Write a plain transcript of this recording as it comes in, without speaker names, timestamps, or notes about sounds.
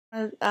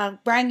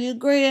Bring you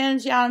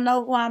greetings. Y'all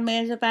know who I'm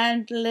is,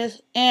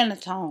 Evangelist Inny.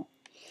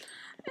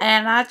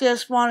 And I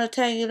just want to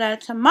tell you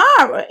that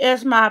tomorrow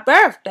is my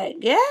birthday.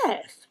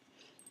 Yes.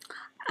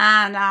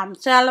 And I'm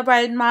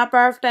celebrating my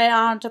birthday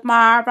on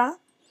tomorrow.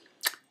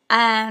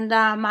 And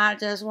I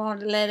just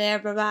want to let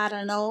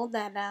everybody know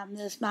that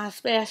this is my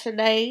special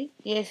day.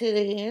 Yes, it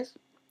is.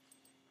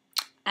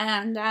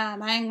 And I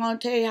ain't going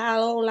to tell you how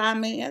old I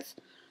is.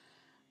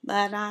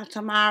 But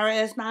tomorrow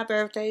is my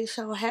birthday,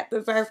 so happy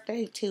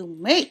birthday to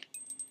me.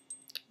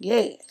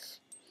 Yes.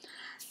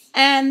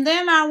 And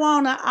then I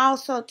want to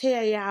also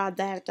tell y'all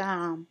that,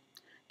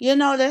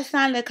 this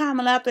Sunday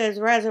coming up is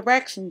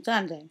Resurrection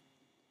Sunday.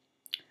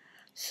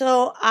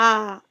 So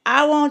I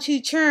want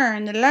you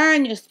children to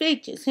learn your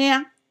speeches,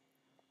 yeah?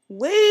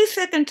 We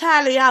sick and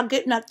tired of y'all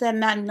getting up there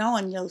not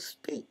knowing your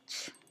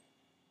speech.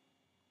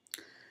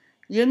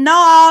 You know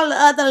all the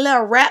other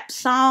little rap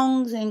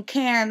songs and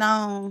carrying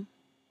on.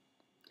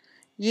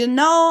 You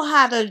know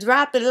how to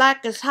drop it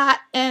like it's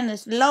hot and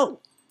it's low.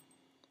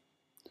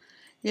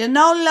 You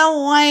know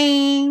Lil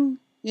Wayne.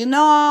 You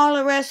know all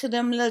the rest of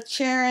them little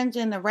children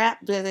in the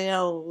rap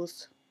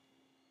videos.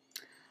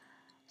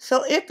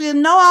 So if you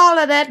know all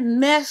of that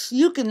mess,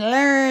 you can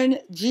learn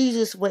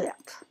Jesus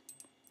wept.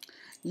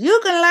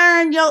 You can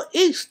learn your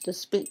Easter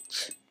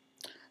speech.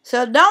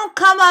 So don't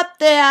come up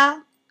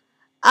there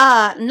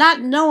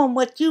not knowing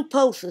what you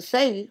supposed to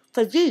say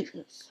for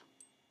Jesus.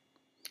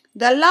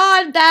 The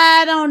Lord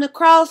died on the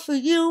cross for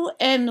you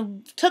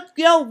and took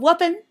your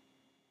whooping.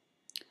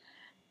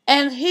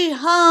 And he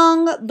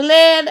hung,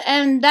 bled,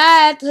 and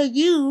died to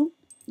you.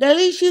 The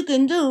least you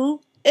can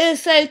do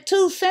is say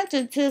 2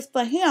 sentences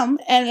for him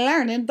and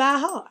learn it by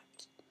heart.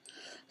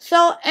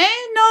 So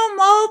ain't no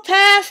more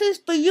passes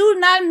for you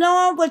not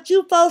knowing what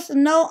you supposed to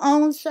know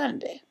on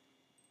Sunday.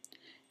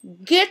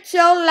 Get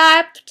your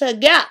life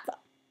together.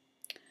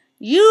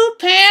 You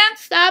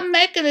parents, stop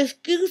making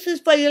excuses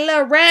for your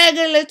little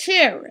regular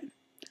children.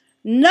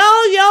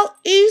 Know your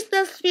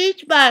Easter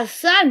speech by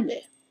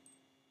Sunday.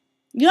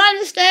 You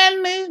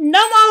understand me?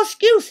 No more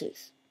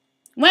excuses.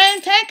 We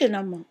ain't taking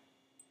no more.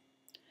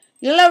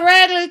 You little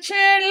regular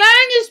children,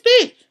 learn your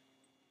speech.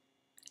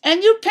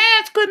 And you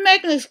parents quit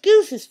making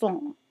excuses for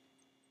them.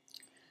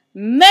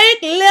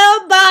 Make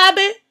little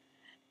Bobby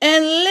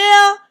and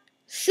little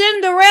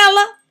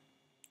Cinderella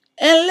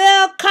and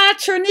little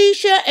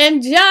Katrinisha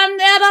and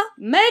Johnetta,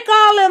 make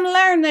all them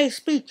learn their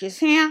speeches,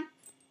 huh?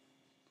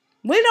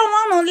 We don't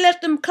want to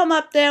let them come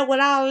up there with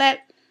all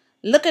that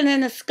looking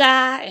in the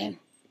sky and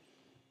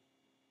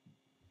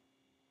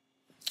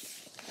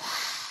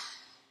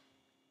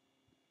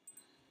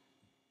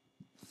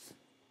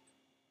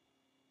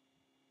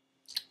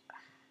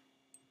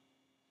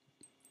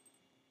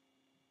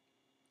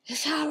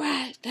it's all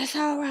right. That's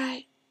all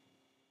right.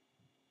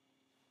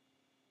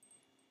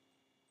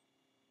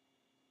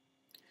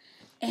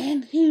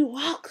 And he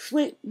walks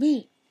with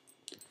me.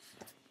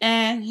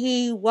 And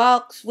he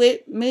walks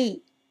with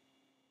me.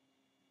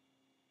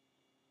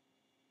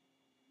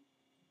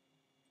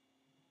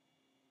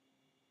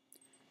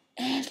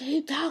 And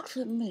he talks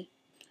with me.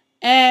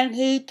 And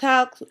he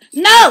talks.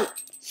 No!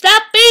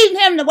 Stop feeding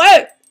him the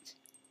words.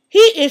 He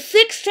is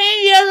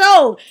 16 years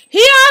old. He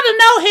ought to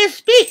know his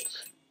speech.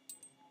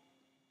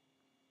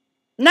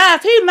 Now,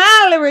 if he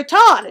mildly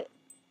retarded,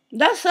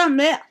 that's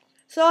something else.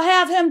 So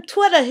have him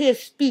Twitter his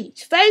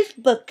speech,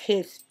 Facebook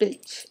his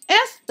speech,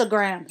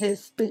 Instagram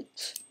his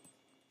speech.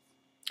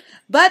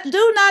 But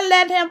do not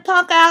let him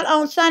punk out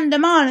on Sunday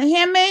morning,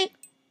 hear me?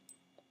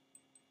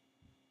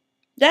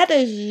 That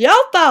is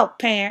your fault,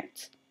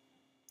 parents.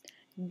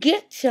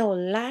 Get your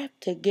life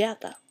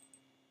together.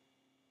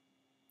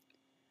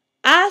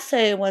 I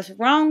say what's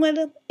wrong with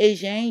him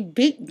is you ain't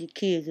beating your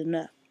kids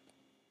enough.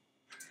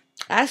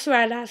 That's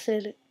right, I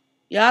said it.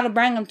 You ought to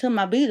bring them to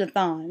my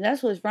beat-a-thon.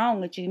 That's what's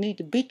wrong with you. You need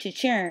to beat your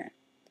children.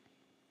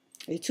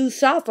 They're too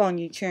soft on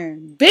you,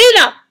 children. Beat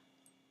them!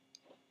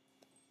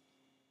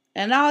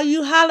 And all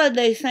you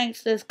holiday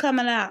saints that's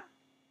coming out.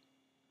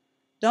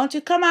 Don't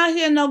you come out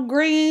here no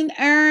green,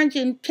 orange,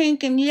 and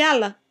pink, and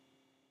yellow.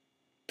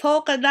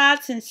 Polka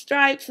dots and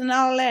stripes and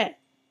all that.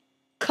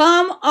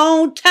 Come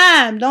on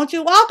time. Don't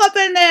you walk up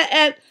in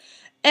there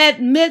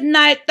at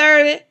midnight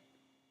 30.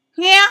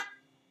 Yeah?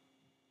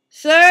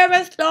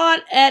 Service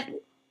start at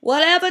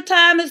whatever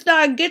time it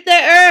starts. Get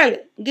there early.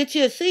 Get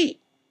you a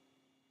seat.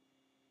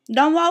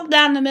 Don't walk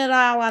down the middle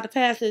aisle while the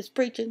pastor is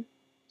preaching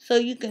so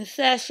you can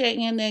sashay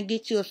in there and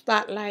get you a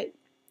spotlight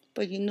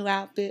for your new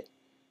outfit.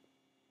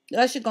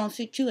 The usher going to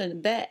sit you in the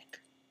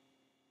back,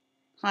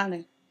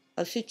 honey,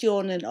 or sit you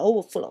on an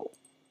overflow.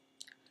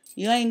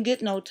 You ain't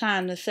get no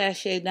time to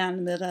sashay down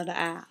the middle of the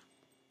aisle.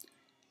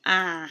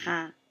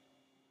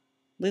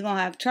 We're going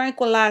to have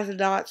tranquilizer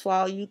darts for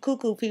all you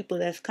cuckoo people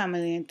that's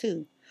coming in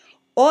too.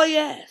 Oh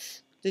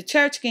yes, the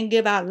church can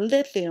give out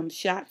lithium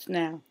shots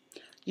now.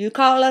 You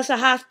call us a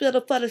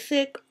hospital for the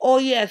sick? Oh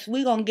yes,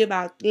 we're going to give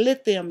out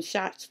lithium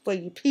shots for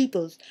you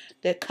peoples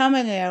that come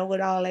in there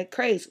with all that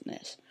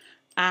craziness.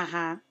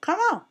 Come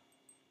on.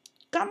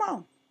 Come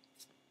on.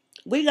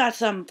 We got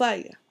something for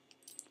you.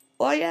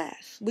 Oh,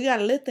 yes. We got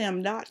to lift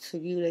them dots for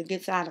you that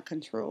gets out of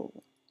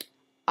control.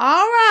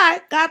 All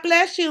right. God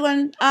bless you.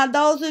 And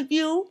those of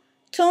you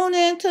tune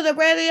in to the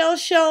radio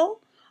show,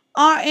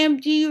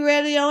 RMG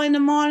Radio in the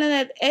morning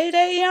at 8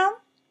 a.m.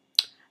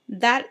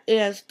 That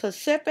is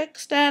Pacific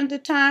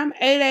Standard Time,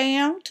 8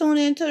 a.m. Tune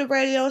in to the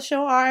radio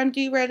show,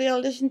 RMG Radio.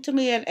 Listen to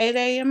me at 8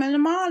 a.m. in the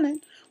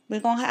morning. We're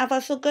going to have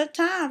us a good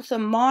time.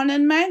 Some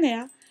morning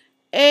mania,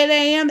 8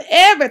 a.m.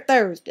 every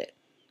Thursday.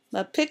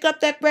 But pick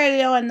up that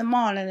radio in the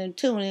morning and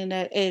tune in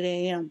at 8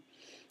 a.m.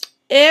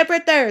 every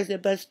Thursday.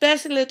 But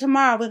especially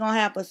tomorrow, we're going to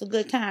have us a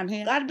good time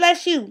here. God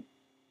bless you.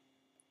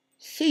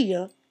 See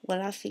ya when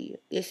I see you.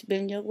 It's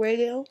been your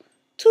radio,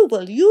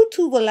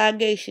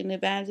 YouTubaligation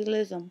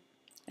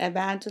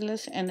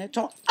Evangelist and the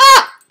talk.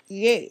 Ah!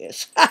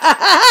 Yes.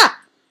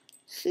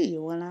 See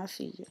you when I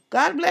see you.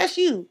 God bless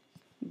you.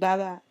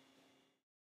 Bye-bye.